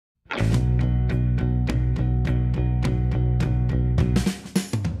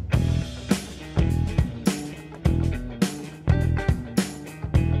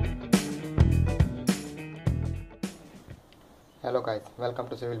guys, welcome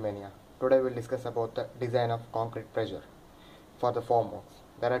to Civil Mania. Today we'll discuss about the design of concrete pressure for the formworks.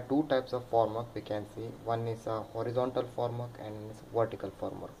 There are two types of formwork we can see. One is a horizontal formwork and one is vertical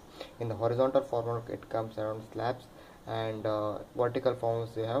formwork. In the horizontal formwork it comes around slabs, and vertical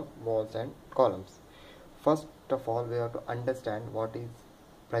formworks we have walls and columns. First of all, we have to understand what is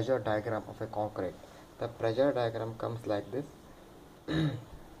pressure diagram of a concrete. The pressure diagram comes like this.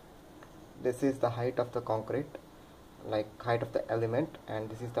 This is the height of the concrete, like height of the element, and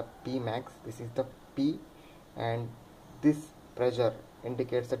this is the P max, this is the P, and this pressure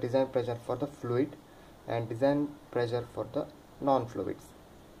indicates the design pressure for the fluid and design pressure for the non-fluids.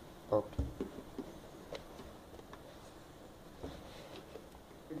 Okay.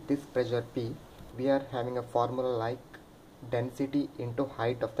 This pressure P, we are having a formula like density into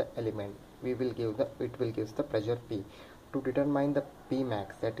height of the element. It will give the pressure P. To determine the P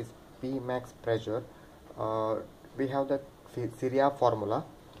max, that is P max pressure, we have the CIRIA formula.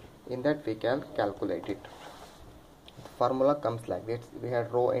 In that we can calculate it. The formula comes like this. We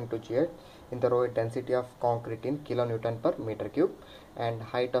had rho into G. In the rho, density of concrete in kilonewton per meter cube and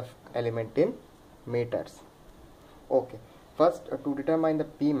height of element in meters. Okay. First, to determine the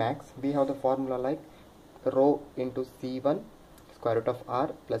P max, we have the formula like rho into C1 square root of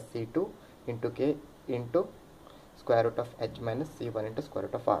R plus C2 into K into square root of H minus C1 into square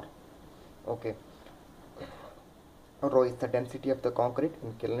root of R. Okay. Rho is the density of the concrete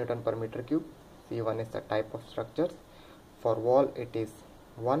in kilonewton per meter cube. C1 is the type of structures. For wall it is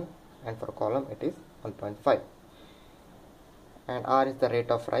 1 and for column it is 1.5. And R is the rate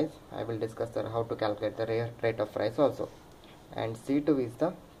of rise. I will discuss how to calculate the rate of rise also. And C2 is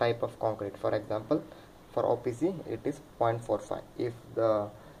the type of concrete. For example, for OPC it is 0.45. If the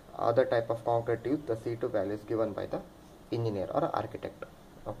other type of concrete used, the C2 value is given by the engineer or architect.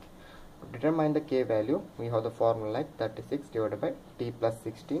 Okay. To determine the K value, we have the formula like 36 divided by T plus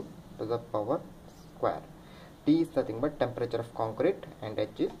 16 to the power square. T is nothing but temperature of concrete and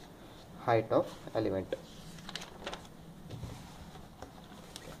H is height of element.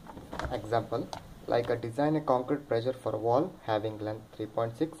 Example, like a design a concrete pressure for a wall having length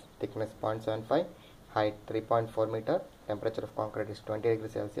 3.6, thickness 0.75, height 3.4 meter, temperature of concrete is 20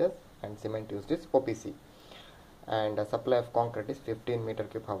 degrees Celsius, and cement used is OPC. And the supply of concrete is 15 meter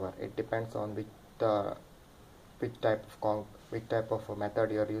cube hour. It depends on which type of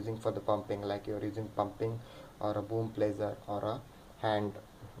method you are using for the pumping, like you are using pumping or a boom placer or a hand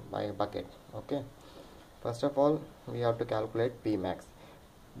by a bucket. Okay. First of all, we have to calculate P max.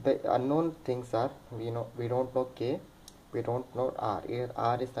 The unknown things are, we don't know K, we don't know R. Here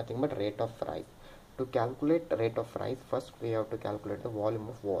R is nothing but rate of rise. To calculate rate of rise, first we have to calculate the volume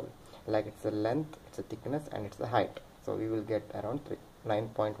of wall, like it's a length, it's a thickness, and it's a height. So we will get around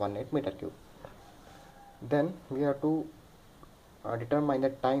 9.18 meter cube. Then we have to determine the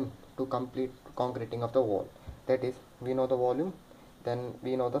time to complete concreting of the wall. That is, we know the volume, then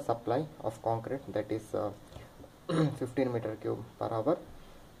we know the supply of concrete, that is 15 meter cube per hour.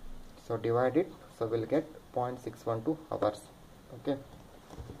 So divide it, so we'll get 0.612 hours. Okay.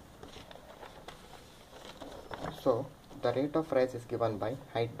 So the rate of rise is given by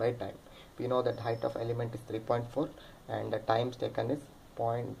height by time. We know that height of element is 3.4 and the times taken is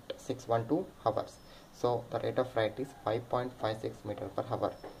 0.612 hours. So the rate of rise is 5.56 meter per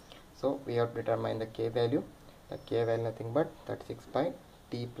hour. So we have to determine the K value. The K value nothing but 36 by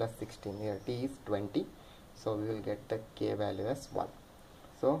T plus 16. Here T is 20. So we will get the K value as 1.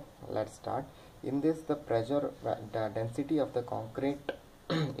 So let's start. In this, the pressure, the density of the concrete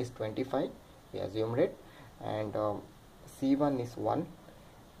is 25. We assumed it. And C1 is 1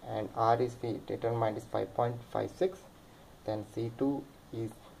 and R is we determined is 5.56. Then C2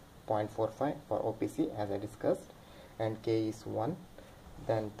 is 0.45 for OPC as I discussed, and K is 1.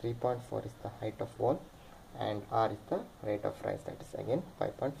 Then 3.4 is the height of wall and R is the rate of rise, that is again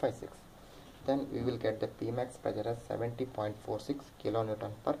 5.56. Then we will get the P max pressure as 70.46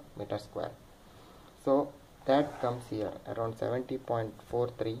 kilonewton per meter square. So that comes here around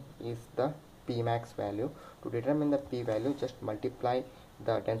 70.43 is the P max value. To determine the P value, just multiply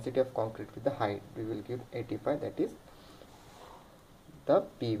the density of concrete with the height. We will give 85, that is the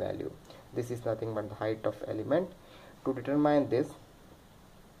P value. This is nothing but the height of element. To determine this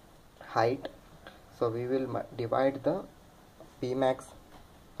height, so we will divide the P max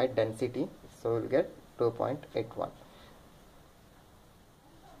by density, so we will get 2.81.